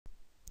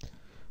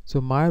So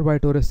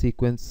Meyer-Vietoris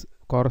sequence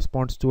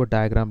corresponds to a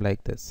diagram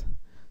like this.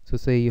 So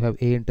say you have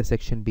A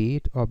intersection B,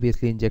 it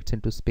obviously injects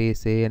into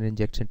space A and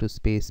injects into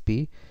space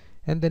B,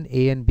 and then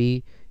A and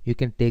B, you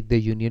can take the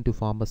union to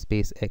form a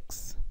space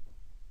X.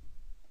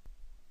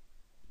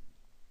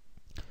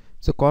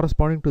 So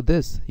corresponding to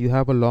this, you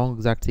have a long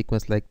exact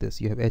sequence like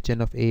this. You have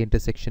Hn of A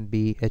intersection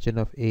B, Hn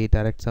of A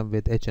direct sum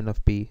with Hn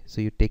of B.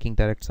 So you're taking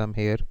direct sum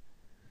here,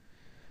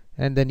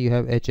 and then you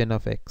have Hn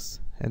of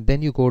X, and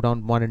then you go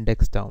down one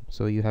index down.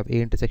 So you have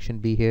A intersection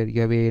B here, you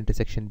have A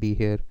intersection B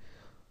here.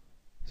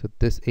 So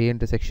this A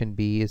intersection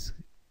B is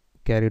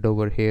carried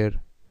over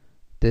here,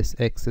 this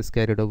X is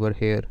carried over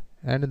here,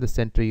 and in the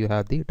center you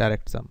have the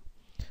direct sum.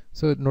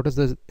 So notice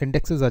the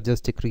indexes are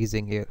just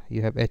decreasing here.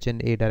 You have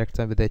Hn A direct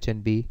sum with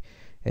Hn B,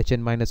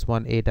 Hn minus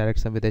 1 A direct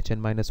sum with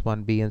Hn minus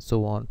 1 B, and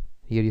so on.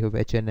 Here you have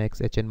Hn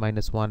X, Hn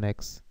minus 1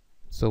 X,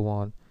 so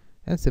on,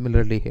 and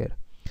similarly here.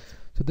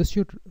 So this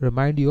should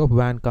remind you of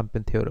Van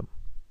Kampen theorem.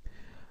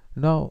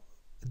 Now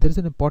there is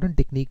an important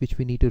technique which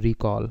we need to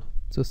recall.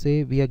 So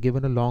say we are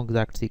given a long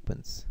exact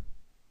sequence.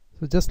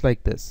 So just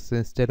like this, so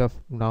instead of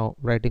now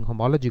writing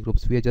homology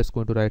groups, we are just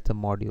going to write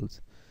some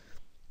modules.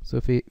 So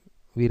if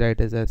we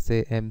write as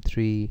say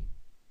M3,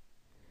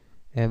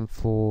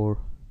 M4,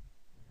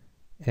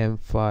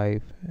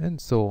 M5, and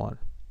so on.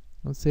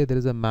 Let's say there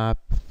is a map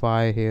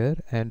phi here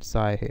and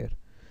psi here.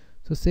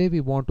 So say we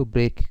want to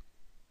break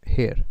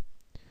here.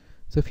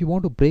 So if you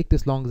want to break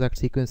this long exact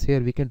sequence here,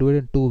 we can do it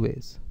in two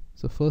ways.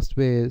 So first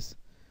way is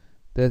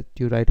that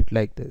you write it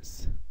like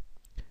this: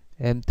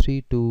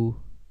 M3 to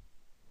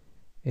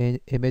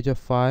image of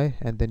phi,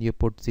 and then you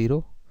put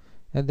 0,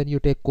 and then you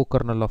take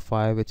co-kernel of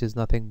phi, which is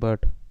nothing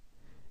but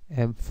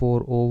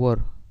M4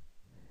 over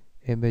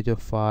image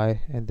of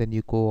phi, and then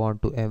you go on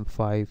to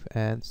M5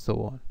 and so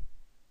on.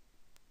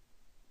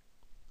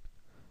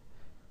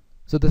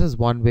 So this is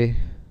one way.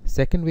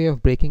 Second way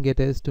of breaking it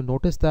is to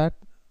notice that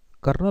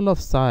kernel of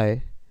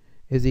psi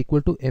is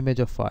equal to image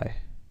of phi.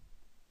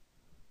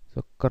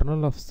 So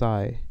kernel of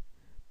psi,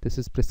 this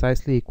is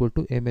precisely equal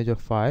to image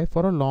of phi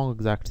for a long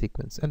exact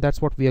sequence, and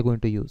that's what we are going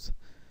to use.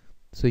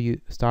 So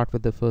you start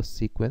with the first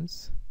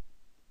sequence,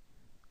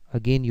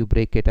 again you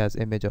break it as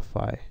image of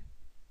phi,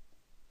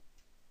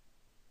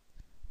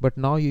 but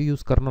now you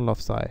use kernel of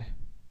psi.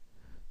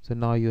 So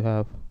now you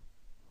have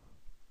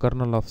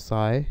kernel of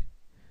psi,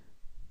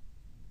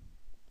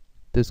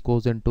 this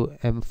goes into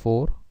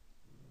M4,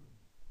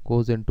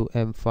 goes into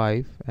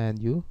M5, and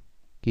you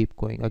keep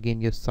going.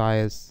 Again your psi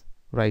is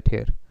right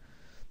here,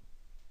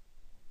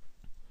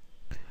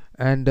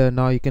 and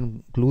now you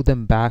can glue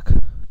them back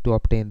to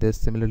obtain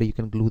this. Similarly, you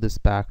can glue this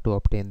back to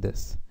obtain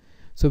this.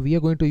 So we are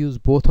going to use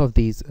both of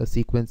these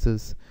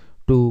sequences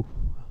to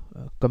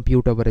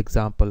compute our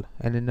example.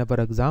 And in our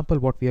example,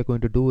 what we are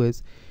going to do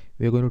is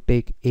we are going to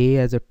take A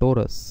as a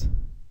torus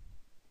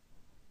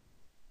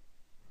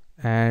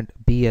and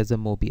B as a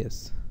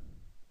Mobius.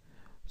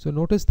 So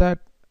notice that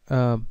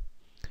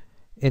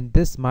in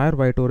this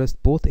Meyer-Vietoris,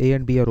 both A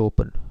and B are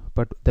open,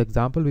 but the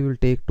example we will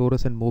take,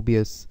 Torus and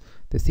Mobius,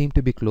 they seem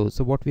to be closed.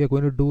 So what we are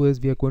going to do is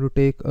we are going to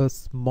take a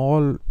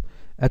small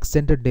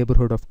extended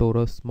neighborhood of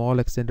Torus, small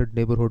extended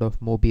neighborhood of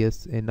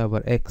Mobius in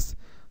our X,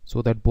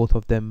 so that both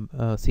of them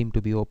seem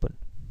to be open.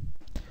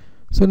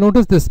 So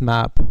notice this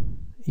map.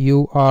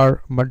 You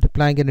are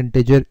multiplying an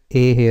integer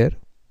A here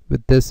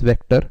with this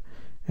vector,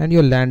 and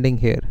you're landing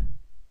here.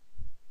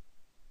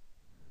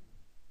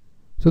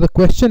 So the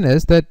question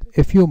is that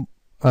if you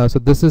so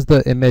this is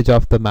the image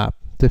of the map.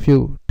 So if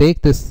you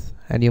take this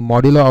and you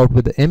modulo out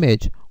with the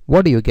image,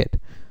 what do you get?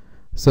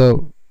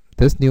 So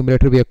this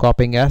numerator we are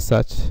copying as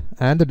such,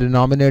 and the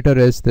denominator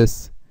is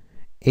this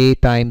A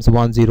times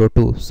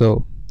 102.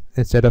 So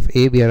instead of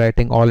A, we are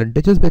writing all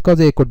integers because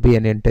A could be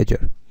an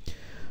integer.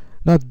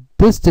 Now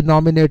this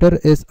denominator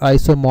is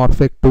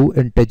isomorphic to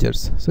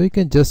integers, so you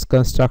can just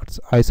construct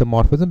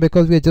isomorphism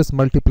because we are just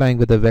multiplying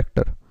with a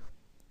vector.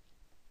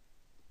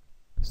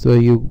 So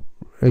you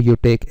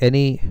take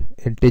any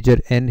integer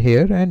n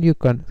here and you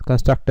can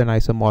construct an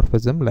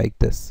isomorphism like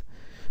this.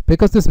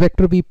 Because this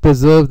vector v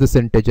preserves this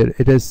integer,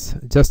 it is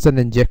just an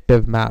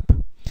injective map.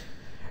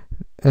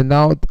 And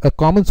now a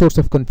common source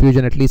of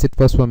confusion, at least it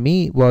was for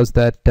me, was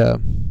that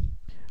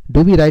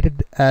do we write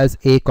it as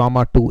a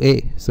comma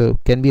 2a? So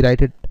can we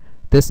write it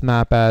this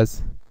map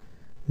as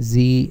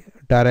z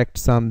direct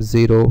sum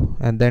 0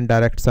 and then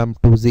direct sum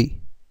 2z?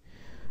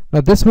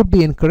 Now this would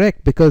be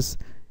incorrect because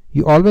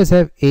you always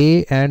have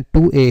a and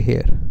 2a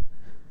here.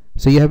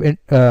 So you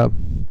have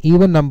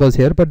even numbers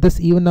here, but this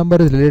even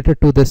number is related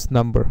to this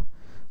number.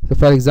 So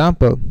for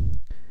example,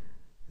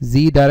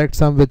 z direct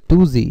sum with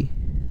 2z,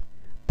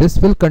 this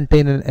will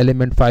contain an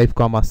element 5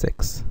 comma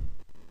 6.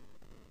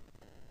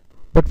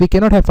 But we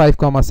cannot have 5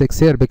 comma 6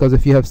 here, because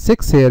if you have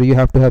 6 here, you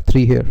have to have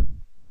 3 here.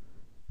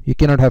 You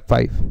cannot have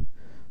 5.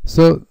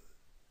 So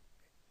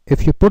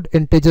if you put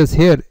integers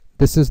here,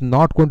 this is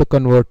not going to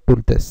convert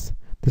to this.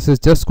 This is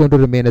just going to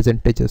remain as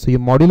integer. So you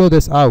modulo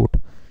this out.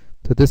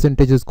 So this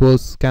integer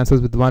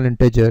cancels with one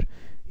integer.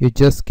 You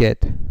just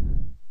get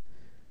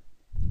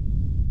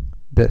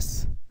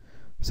this.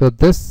 So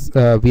this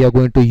we are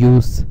going to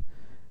use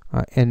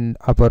in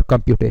our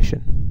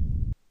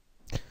computation.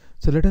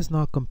 So let us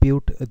now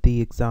compute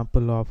the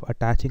example of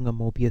attaching a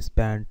Mobius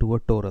band to a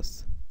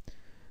torus.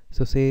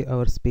 So say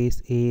our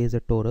space A is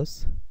a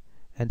torus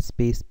and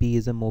space B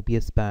is a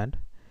Mobius band.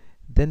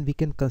 Then we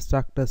can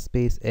construct a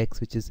space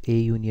X, which is A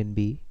union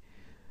B.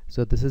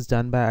 So this is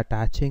done by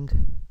attaching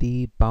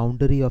the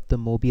boundary of the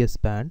Mobius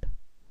band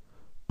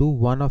to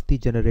one of the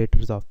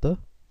generators of the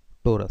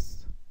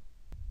torus.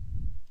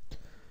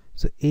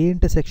 So A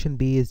intersection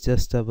B is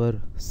just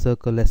our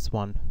circle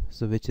S1,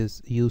 so which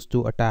is used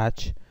to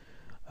attach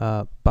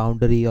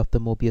boundary of the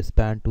Mobius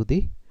band to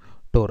the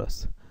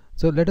torus.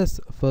 So let us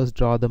first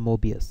draw the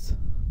Mobius.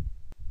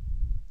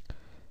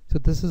 So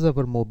this is our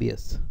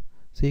Mobius.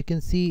 So you can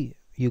see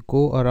you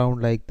go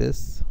around like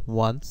this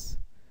once,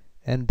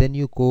 and then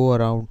you go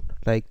around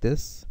like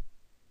this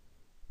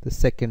the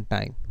second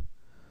time.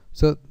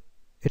 So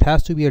it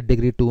has to be a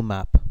degree 2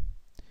 map.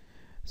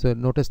 So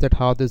notice that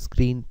how this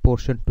green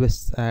portion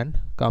twists and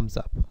comes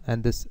up,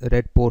 and this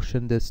red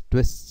portion, this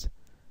twists,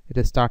 it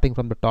is starting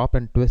from the top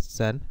and twists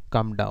and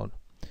come down.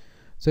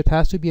 So it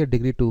has to be a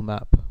degree 2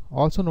 map.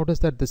 Also notice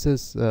that this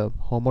is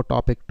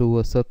homotopic to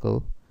a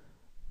circle.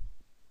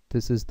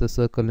 This is the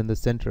circle in the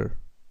center.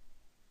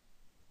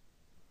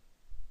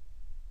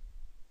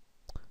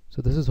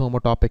 So this is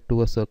homotopic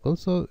to a circle,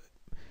 so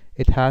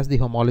it has the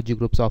homology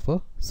groups of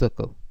a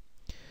circle.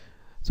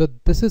 So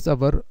this is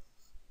our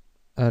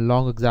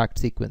long exact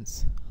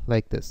sequence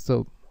like this.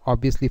 So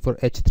obviously for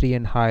H3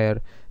 and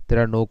higher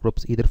there are no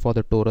groups either for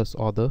the torus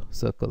or the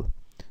circle.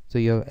 So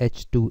you have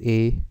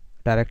H2A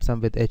direct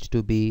sum with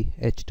H2B,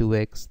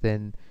 H2X,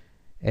 then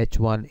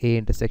H1A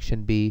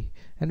intersection B,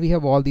 and we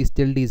have all these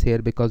tildes here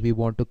because we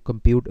want to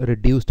compute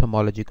reduced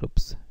homology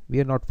groups. We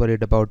are not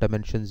worried about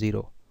dimension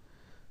 0.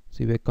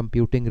 So we are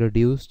computing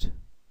reduced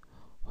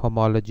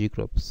homology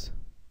groups.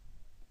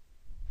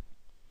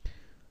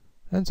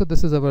 And so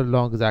this is our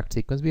long exact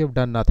sequence. We have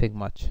done nothing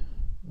much.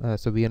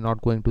 So we are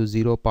not going to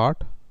 0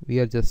 part. We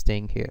are just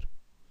staying here.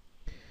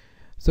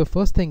 So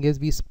first thing is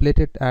we split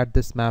it at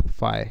this map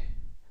phi.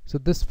 So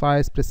this phi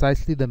is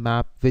precisely the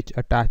map which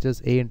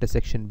attaches A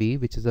intersection B,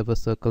 which is our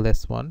circle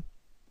S1,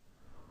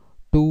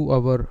 to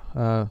our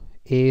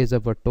A is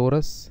our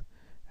torus,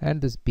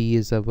 and this B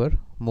is our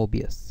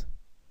Mobius.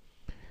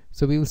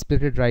 So we will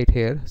split it right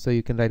here. So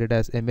you can write it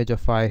as image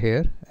of phi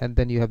here, and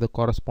then you have the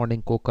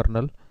corresponding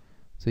co-kernel.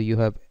 So you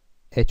have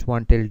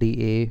H1 tilde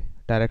A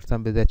direct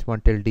sum with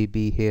H1 tilde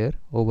B here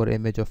over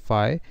image of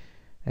phi,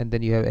 and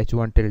then you have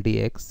H1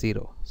 tilde X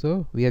 0.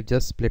 So we are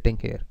just splitting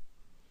here.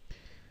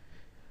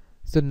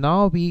 So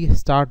now we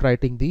start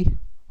writing the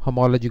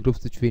homology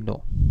groups which we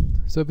know.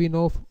 So we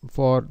know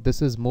for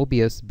this is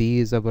Mobius, B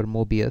is our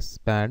Mobius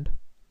band.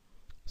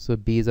 So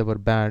B is our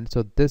band.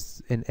 So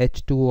this in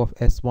H2 of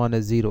S1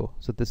 is 0.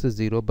 So this is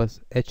 0, but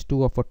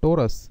H2 of a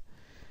torus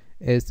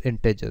is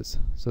integers.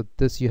 So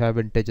this you have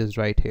integers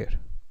right here.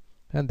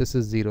 And this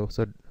is 0.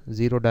 So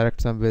 0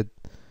 direct sum with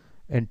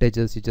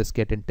integers, you just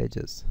get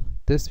integers.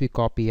 This we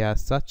copy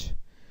as such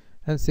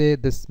and say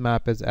this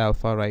map is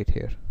alpha right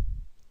here.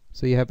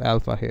 So you have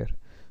alpha here.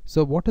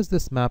 So what is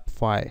this map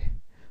phi?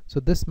 So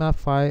this map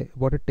phi,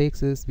 what it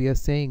takes is we are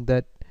saying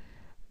that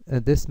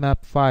this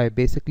map phi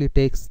basically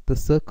takes the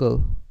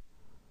circle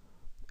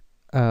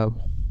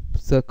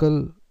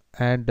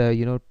and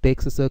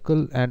takes a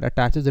circle and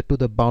attaches it to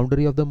the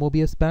boundary of the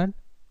Mobius band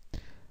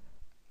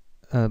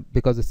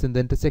because it's in the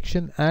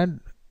intersection,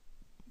 and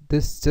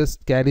this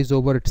just carries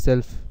over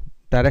itself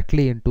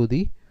directly into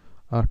the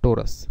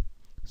torus.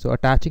 So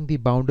attaching the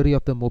boundary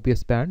of the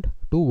Mobius band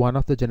to one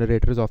of the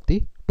generators of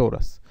the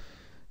torus.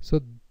 So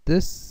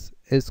this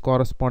is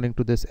corresponding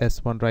to this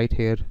S1 right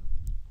here.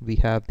 We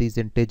have these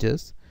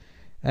integers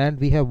and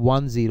we have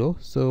 1 0.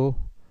 So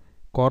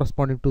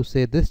corresponding to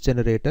say this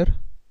generator,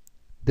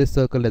 this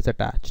circle is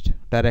attached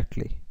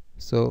directly.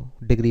 So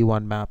degree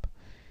 1 map.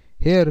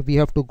 Here we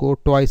have to go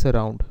twice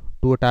around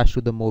to attach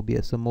to the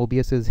Mobius. So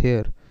Mobius is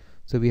here,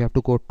 so we have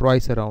to go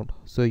twice around.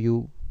 So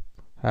you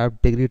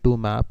have degree 2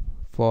 map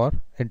for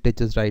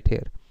integers right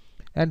here,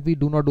 and we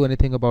do not do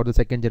anything about the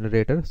second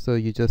generator, so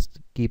you just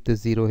keep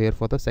this 0 here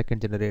for the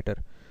second generator,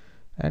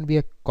 and we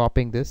are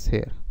copying this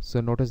here.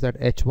 So notice that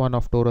H1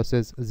 of torus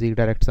is Z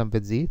direct sum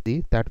with Z,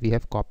 that we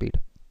have copied.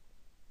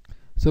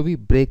 So we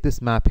break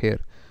this map here.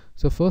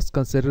 So first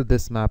consider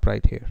this map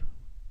right here.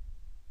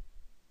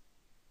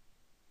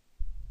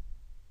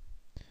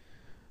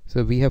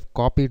 So we have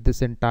copied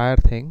this entire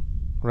thing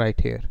right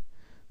here.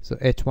 So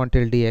H1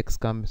 tilde X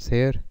comes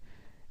here.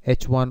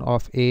 H1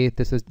 of A,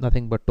 this is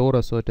nothing but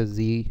torus, so it is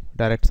Z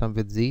direct sum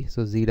with Z,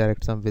 so Z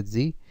direct sum with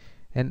Z.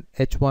 And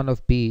H1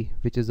 of B,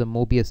 which is a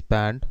Mobius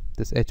band,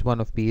 this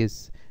H1 of B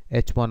is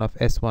H1 of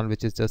S1,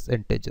 which is just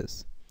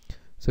integers.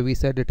 So we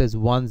said it is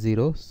 1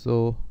 0,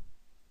 so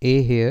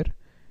A here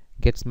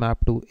gets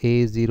mapped to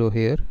A0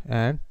 here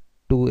and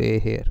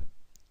 2A here.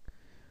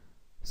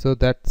 So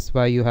that's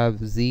why you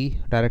have Z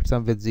direct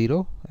sum with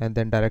 0 and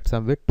then direct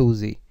sum with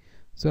 2Z.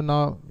 So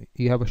now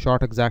you have a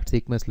short exact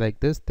sequence like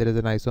this. There is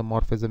an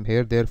isomorphism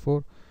here,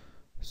 therefore.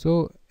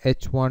 So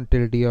h1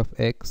 tilde of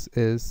x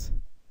is,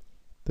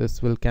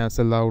 this will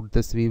cancel out,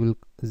 this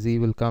z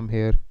will come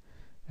here.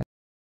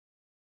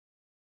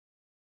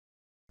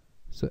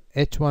 So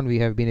h1 we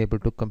have been able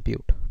to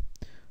compute.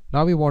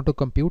 Now we want to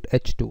compute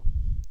h2.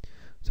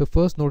 So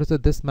first notice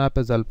that this map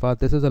is alpha,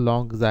 this is a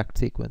long exact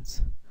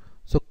sequence.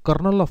 So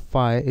kernel of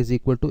phi is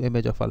equal to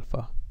image of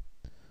alpha.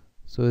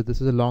 So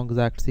this is a long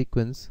exact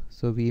sequence,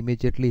 so we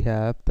immediately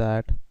have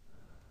that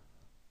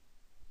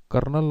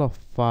kernel of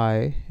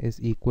phi is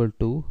equal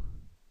to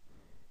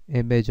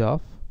image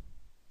of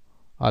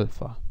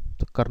alpha.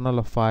 So kernel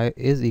of phi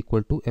is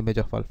equal to image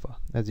of alpha,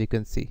 as you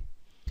can see.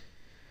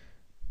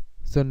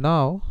 So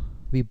now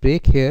we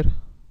break here,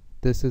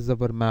 this is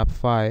our map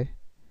phi.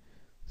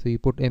 So you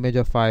put image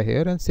of phi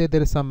here and say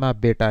there is some map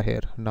beta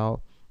here.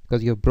 Now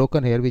because you have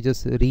broken here, we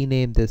just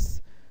rename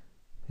this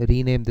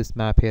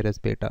map here as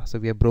beta. So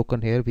we have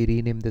broken here, we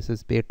rename this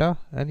as beta,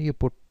 and you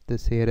put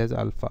this here as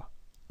alpha.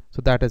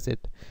 So that is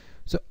it.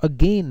 So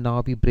again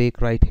now we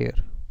break right here.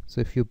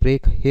 So if you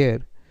break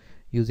here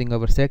using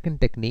our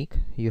second technique,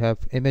 you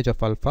have image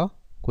of alpha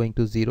going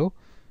to 0,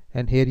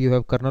 and here you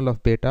have kernel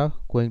of beta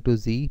going to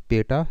z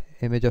beta,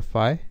 image of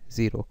phi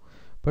 0.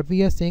 But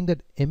we are saying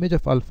that image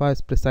of alpha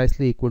is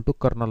precisely equal to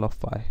kernel of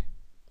phi.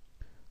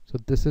 So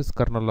this is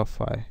kernel of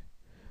phi.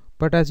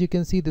 But as you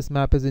can see, this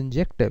map is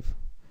injective.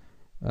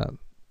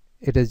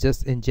 It is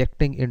just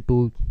injecting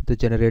into the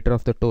generator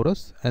of the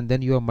torus, and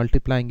then you are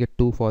multiplying it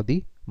 2 for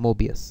the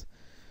Mobius.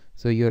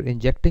 So you are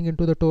injecting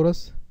into the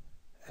torus,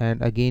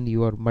 and again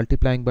you are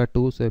multiplying by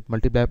 2. So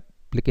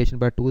multiplication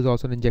by 2 is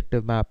also an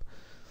injective map.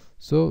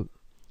 So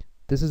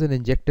this is an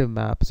injective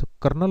map. So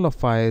kernel of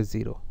phi is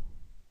 0.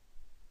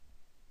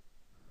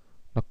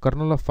 Now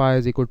kernel of phi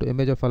is equal to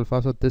image of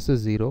alpha, so this is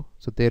 0.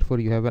 So therefore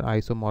you have an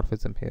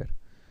isomorphism here.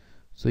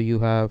 So you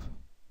have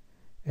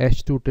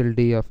h2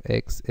 tilde of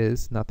x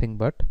is nothing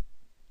but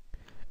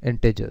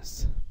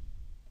integers.